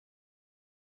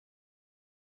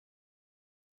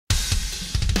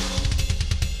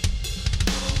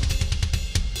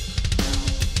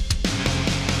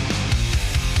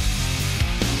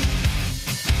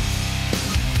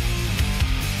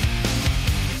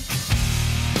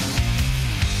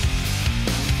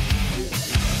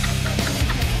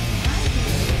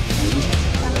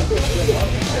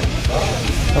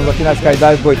aqui na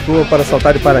Skydive Boituva para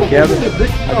saltar de paraquedas.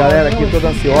 A galera aqui toda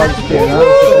ansiosa, esperando,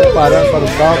 se preparando para o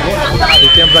salto. E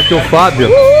temos aqui o Fabio,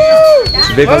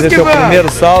 que veio fazer seu primeiro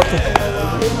salto.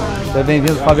 Seja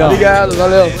bem-vindo, Fabião. Obrigado,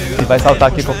 valeu. E vai saltar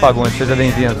aqui com o Fagundes, seja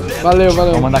bem-vindo. Valeu,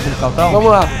 valeu. Vamos mandar aquele saltão?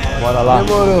 Vamos lá. Bora lá.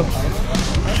 Demorou.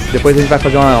 Depois a gente vai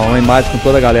fazer uma imagem com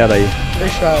toda a galera aí.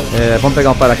 Fechado. Vamos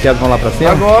pegar um paraquedas, vamos lá pra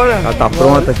cima? Agora. Ela tá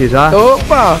pronta aqui já.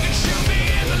 Opa!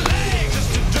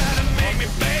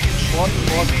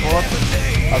 Foto.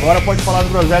 Agora pode falar do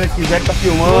groselha que quiser que tá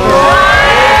filmando.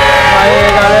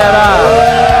 Aê, galera!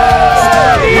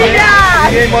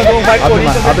 Ninguém mandou um vai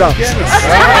Corinthians.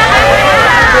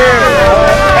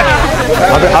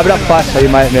 Abre a faixa aí,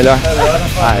 melhor.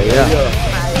 Aí, ó.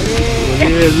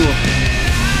 Beleza.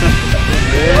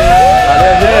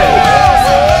 Valeu, gente.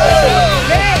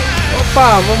 Opa,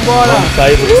 vambora. Vamos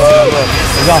sair do carro.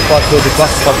 Fazer uma foto de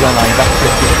costas pra Viana aí, embaixo do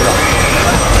pescoço.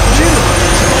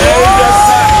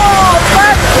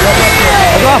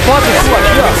 Fazer uma foto sua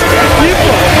aqui, ó. Aqui,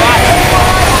 pô.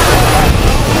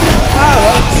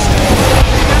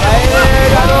 Aê,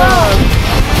 garoto.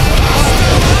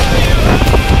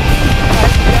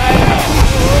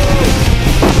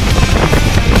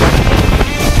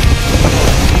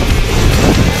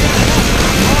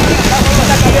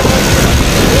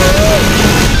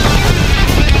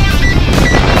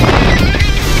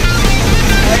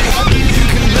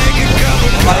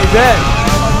 Vai, velho.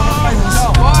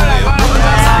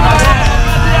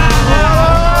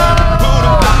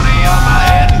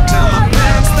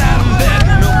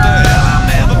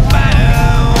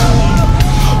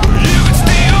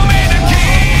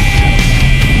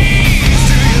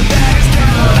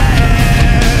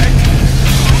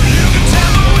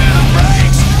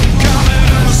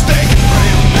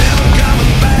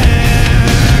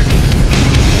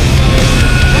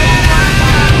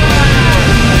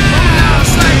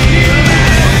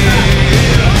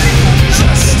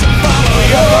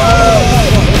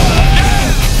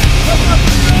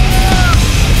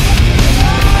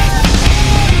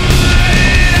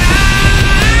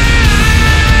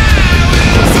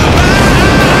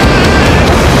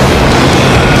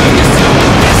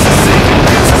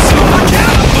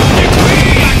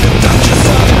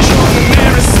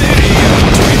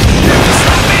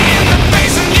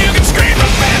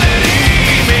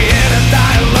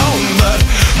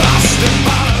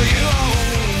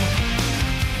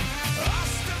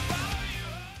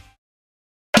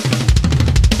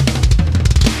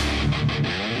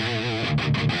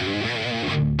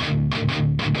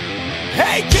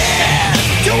 Hey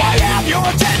kid, do I have your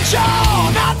attention?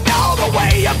 I know the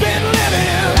way you've been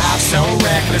living. Life's so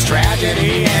reckless,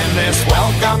 tragedy endless.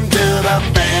 Welcome to the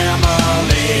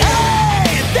family.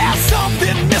 Hey, there's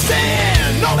something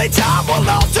missing. Only time will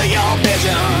alter your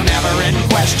vision. Never in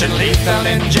question, lethal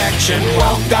injection.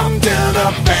 Welcome to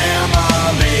the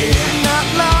family. Not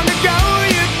long ago,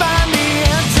 you'd find the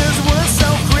answers were so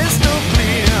crystal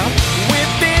clear.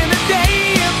 Within a day,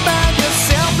 you find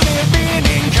yourself living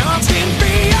in constant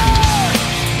fear.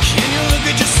 Can you look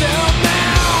at yourself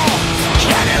now?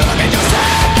 Can you look at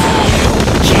yourself? You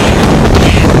can't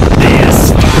win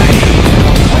this fight.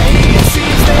 The way it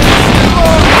seems there's no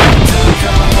one to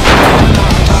come.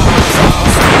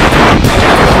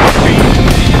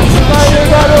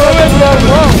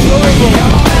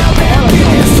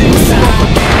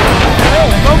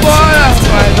 Vambora,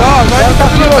 rapaz. Ó, agora tá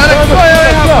pilotando que sou eu,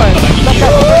 hein, rapaz.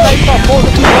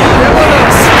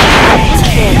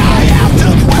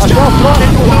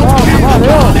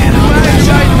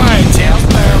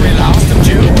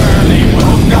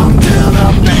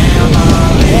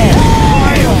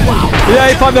 E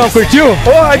aí, Fabião, curtiu?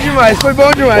 Porra, demais, foi bom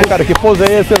demais. Pô, cara, que pose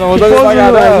é esse? Não mandou Pose devagar,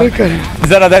 demais, né? cara. De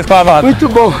 0 a 10 com a nota? Muito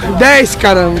bom. 10,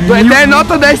 cara. 10,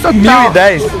 nota 10 total.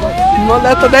 1010.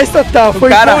 Nota 10 total. Foi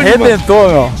O cara bom arrebentou,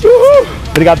 meu. Uhul.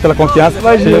 Obrigado pela confiança.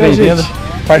 Imagina, Seja bem-vindo. gente.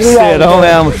 Parceirão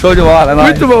Obrigado, mesmo, show de bola. É nóis.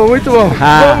 Muito bom, muito bom.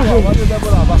 Ah. Vamos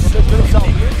junto.